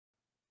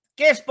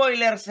¿Qué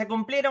spoilers se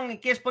cumplieron y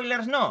qué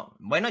spoilers no?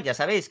 Bueno, ya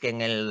sabéis que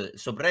en el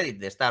subreddit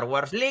de Star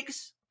Wars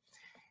Leaks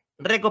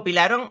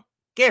recopilaron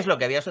qué es lo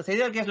que había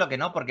sucedido y qué es lo que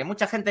no, porque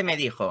mucha gente me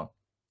dijo,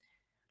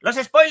 los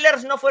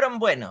spoilers no fueron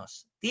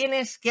buenos,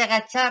 tienes que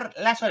agachar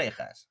las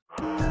orejas.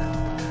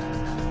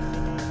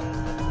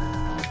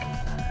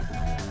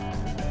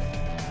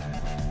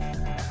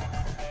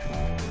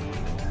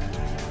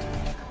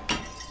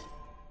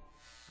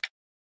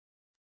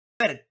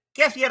 A ver,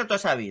 ¿qué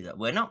aciertos ha habido?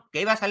 Bueno,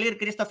 que iba a salir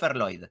Christopher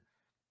Lloyd.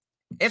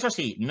 Eso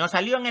sí, no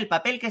salió en el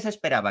papel que se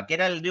esperaba, que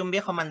era el de un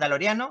viejo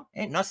mandaloriano,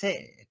 no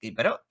sé,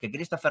 pero que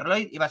Christopher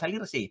Lloyd iba a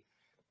salir, sí.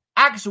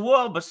 Axe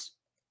Wobbs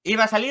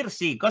iba a salir,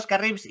 sí. Cosca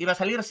Reeves iba a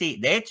salir, sí.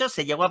 De hecho,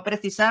 se llegó a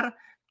precisar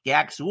que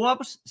Axe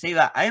Wobbs se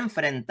iba a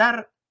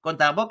enfrentar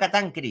contra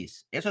Bo-Katan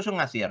Kryze. Eso es un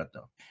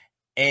acierto.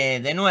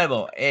 De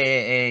nuevo,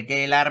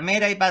 que la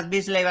armera y Paz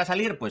Vizsla iba a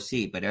salir, pues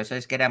sí, pero eso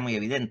es que era muy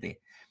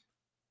evidente.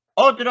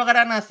 Otro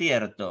gran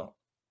acierto.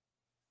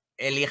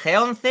 El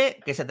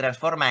IG-11 que se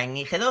transforma en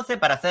IG-12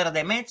 para hacer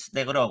de mech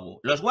de Grogu.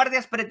 Los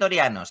guardias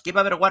pretorianos, que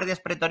iba a haber guardias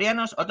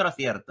pretorianos, otro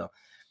acierto.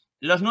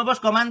 Los nuevos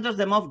comandos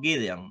de Moff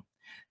Gideon.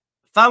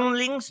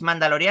 Foundlings,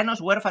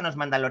 mandalorianos, huérfanos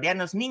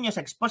mandalorianos, niños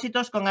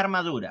expósitos con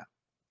armadura.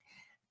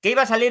 Que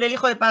iba a salir el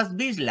hijo de Paz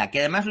Vizsla, que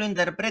además lo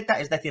interpreta,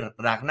 es decir,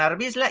 Ragnar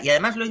Vizsla, y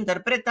además lo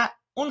interpreta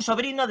un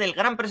sobrino del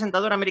gran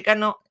presentador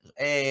americano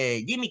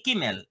Jimmy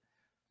Kimmel,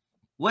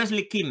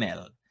 Wesley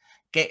Kimmel,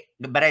 que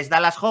Bryce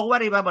Dallas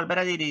Howard iba a volver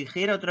a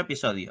dirigir otro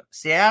episodio.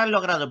 Se ha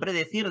logrado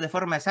predecir de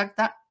forma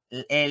exacta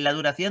la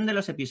duración de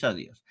los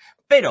episodios.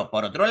 Pero,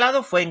 por otro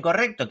lado, fue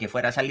incorrecto que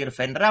fuera a salir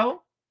Fen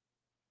Rao.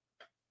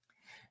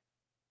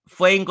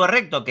 Fue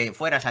incorrecto que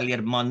fuera a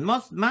salir Mon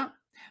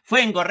Mothma.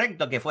 Fue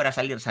incorrecto que fuera a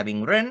salir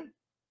Sabine Wren.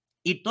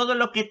 Y todo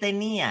lo que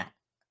tenía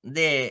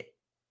de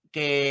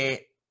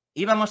que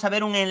íbamos a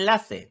ver un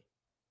enlace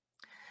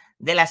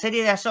de la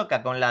serie de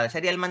Ahsoka con la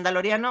serie del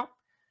Mandaloriano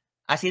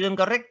ha sido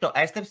incorrecto,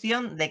 a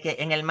excepción de que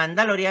en el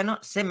Mandaloriano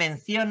se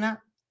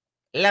menciona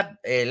la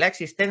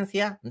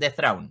existencia de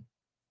Thrawn.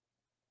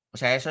 O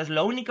sea, eso es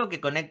lo único que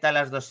conecta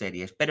las dos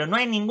series. Pero no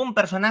hay ningún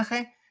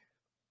personaje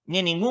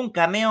ni ningún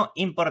cameo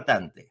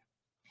importante.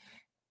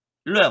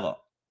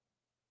 Luego,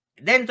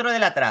 dentro de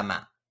la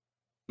trama,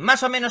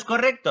 ¿más o menos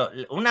correcto?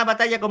 ¿Una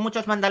batalla con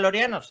muchos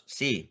mandalorianos?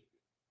 Sí.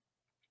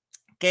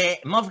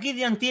 ¿Que Moff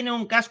Gideon tiene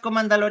un casco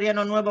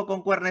mandaloriano nuevo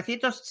con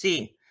cuernecitos?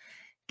 Sí.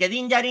 ¿Que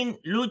Din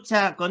Djarin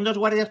lucha con dos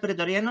guardias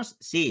pretorianos?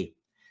 Sí.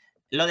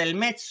 Lo del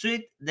mech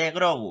suite de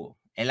Grogu,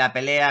 en la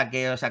pelea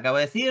que os acabo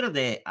de decir,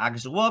 de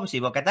Axe Wobbs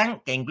y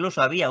Bo-Katan, que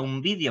incluso había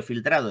un vídeo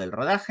filtrado del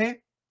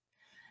rodaje.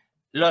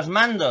 Los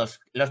mandos,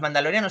 los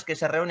mandalorianos que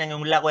se reúnen en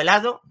un lago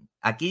helado,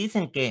 aquí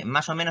dicen que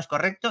más o menos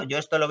correcto. Yo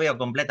esto lo veo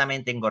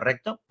completamente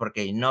incorrecto,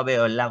 porque no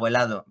veo el lago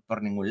helado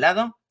por ningún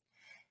lado.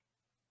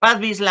 Paz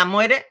Vizsla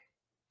muere,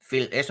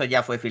 eso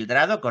ya fue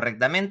filtrado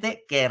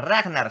correctamente. Que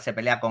Ragnar se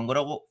pelea con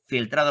Grogu,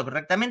 filtrado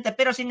correctamente,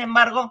 pero sin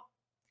embargo,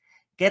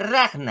 que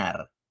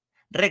Ragnar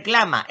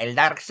reclama el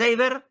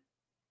Darksaber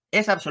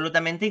es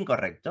absolutamente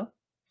incorrecto.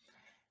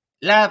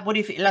 La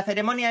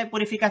ceremonia de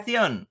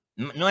purificación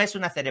no es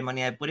una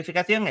ceremonia de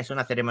purificación, es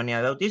una ceremonia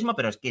de bautismo,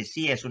 pero es que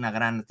sí es una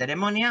gran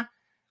ceremonia.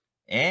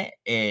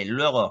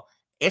 Luego,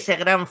 ese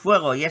gran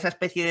fuego y esa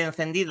especie de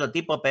encendido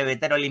tipo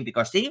pebetero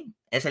olímpico, sí,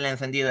 es el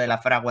encendido de la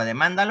fragua de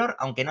Mandalore,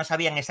 aunque no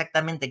sabían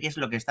exactamente qué es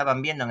lo que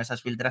estaban viendo en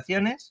esas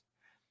filtraciones.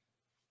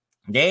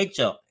 De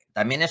hecho,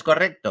 también es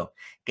correcto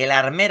que la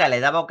armera le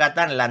daba a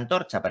Bo-Katan la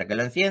antorcha para que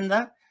lo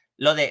encienda.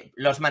 Lo de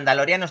los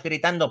mandalorianos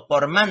gritando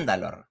por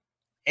Mandalore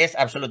es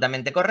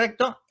absolutamente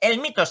correcto. El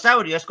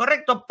mitosaurio es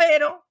correcto,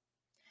 pero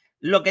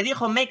lo que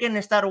dijo Mech en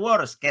Star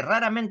Wars, que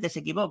raramente se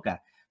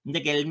equivoca,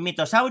 de que el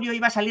mitosaurio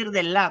iba a salir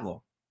del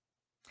lago,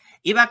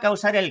 iba a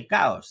causar el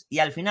caos y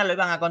al final lo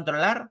iban a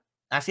controlar,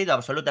 ha sido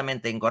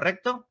absolutamente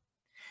incorrecto.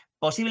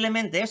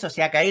 Posiblemente eso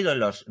se ha caído en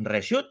los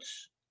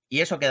reshoots y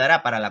eso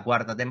quedará para la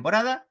cuarta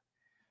temporada.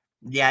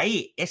 De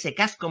ahí ese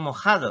casco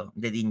mojado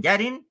de Din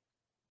Djarin,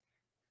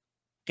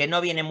 que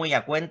no viene muy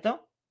a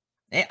cuento.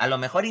 A lo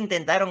mejor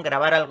intentaron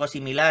grabar algo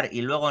similar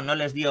y luego no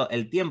les dio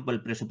el tiempo,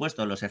 el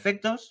presupuesto, los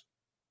efectos.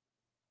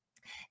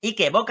 Y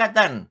que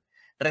Bo-Katan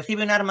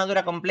recibe una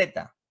armadura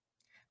completa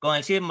con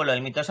el símbolo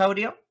del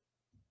mitosaurio,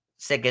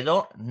 se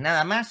quedó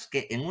nada más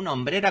que en una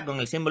hombrera con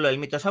el símbolo del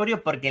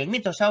mitosaurio, porque el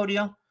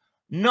mitosaurio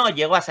no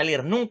llegó a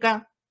salir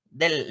nunca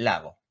del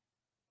lago.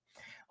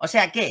 O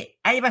sea que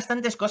hay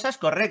bastantes cosas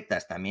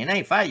correctas, también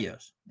hay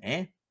fallos.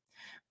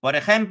 Por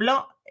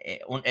ejemplo,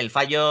 el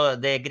fallo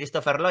de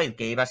Christopher Lloyd,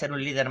 que iba a ser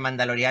un líder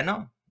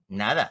mandaloriano,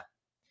 nada.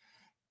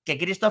 Que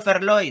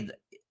Christopher Lloyd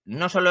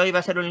no solo iba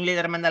a ser un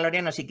líder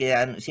mandaloriano,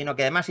 sino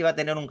que además iba a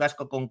tener un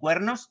casco con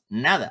cuernos,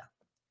 nada.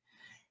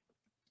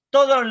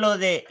 Todo lo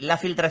de la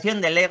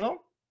filtración de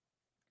Lego,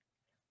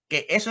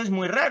 que eso es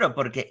muy raro,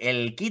 porque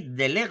el kit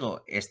de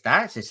Lego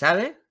está, se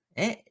sabe,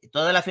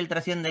 toda la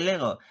filtración de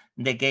Lego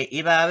de que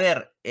iba a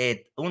haber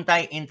un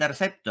TIE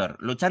Interceptor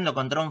luchando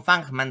contra un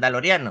Fang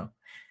mandaloriano,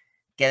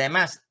 que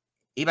además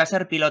iba a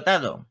ser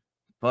pilotado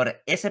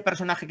por ese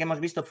personaje que hemos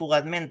visto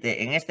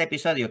fugazmente en este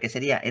episodio, que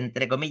sería,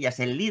 entre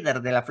comillas, el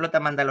líder de la flota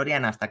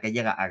mandaloriana hasta que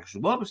llega a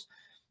Xbox.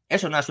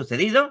 Eso no ha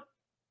sucedido.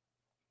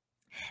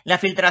 La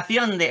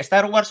filtración de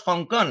Star Wars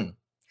Hong Kong,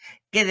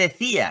 que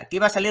decía que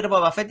iba a salir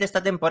Boba Fett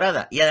esta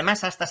temporada, y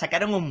además hasta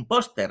sacaron un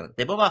póster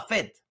de Boba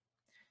Fett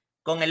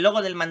con el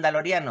logo del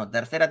Mandaloriano,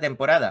 tercera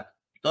temporada.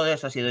 Todo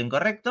eso ha sido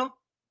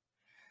incorrecto.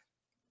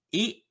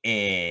 Y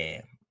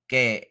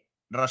que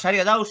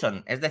Rosario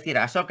Dawson, es decir,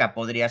 Ahsoka,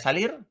 podría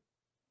salir,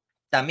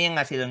 también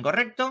ha sido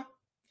incorrecto.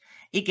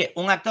 Y que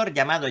un actor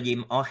llamado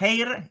Jim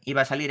O'Heir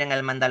iba a salir en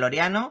el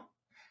Mandaloriano,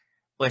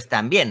 pues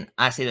también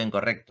ha sido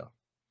incorrecto.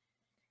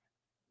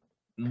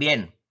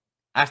 Bien,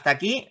 hasta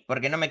aquí,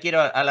 porque no me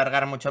quiero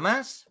alargar mucho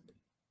más.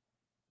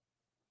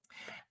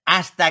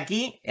 Hasta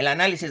aquí el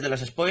análisis de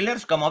los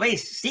spoilers. Como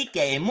veis, sí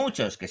que hay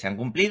muchos que se han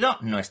cumplido,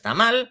 no está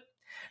mal.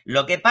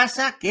 Lo que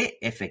pasa que,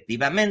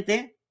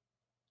 efectivamente,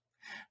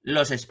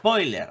 los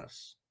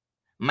spoilers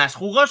más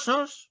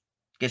jugosos,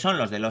 que son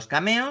los de los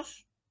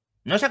cameos,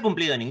 no se ha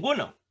cumplido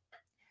ninguno.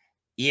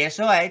 Y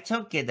eso ha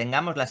hecho que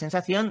tengamos la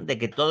sensación de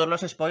que todos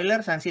los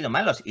spoilers han sido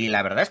malos. Y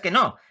la verdad es que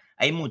no.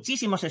 Hay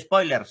muchísimos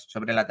spoilers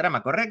sobre la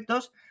trama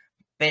correctos,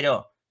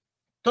 pero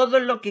todo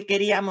lo que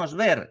queríamos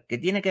ver, que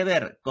tiene que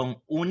ver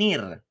con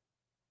unir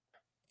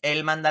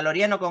el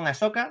Mandaloriano con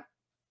Ahsoka,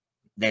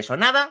 de eso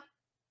nada.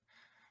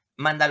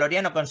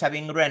 Mandaloriano con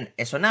Sabine Wren,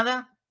 eso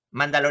nada.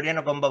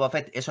 Mandaloriano con Boba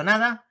Fett, eso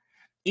nada.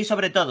 Y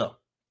sobre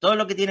todo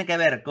lo que tiene que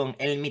ver con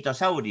el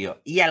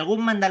mitosaurio y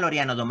algún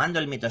mandaloriano domando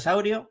el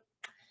mitosaurio,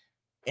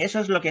 eso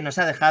es lo que nos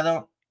ha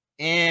dejado...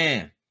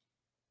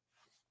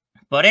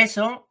 Por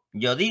eso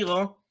yo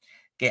digo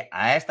que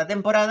a esta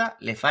temporada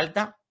le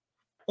falta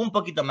un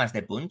poquito más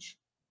de punch.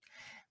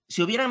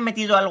 Si hubieran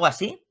metido algo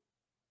así,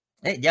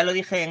 ya lo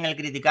dije en el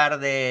criticar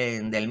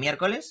del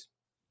miércoles,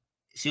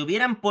 si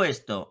hubieran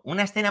puesto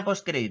una escena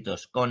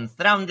postcréditos con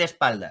Thrawn de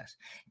espaldas,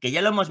 que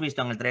ya lo hemos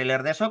visto en el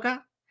tráiler de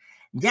Ahsoka,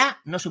 ya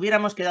nos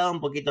hubiéramos quedado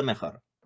un poquito mejor.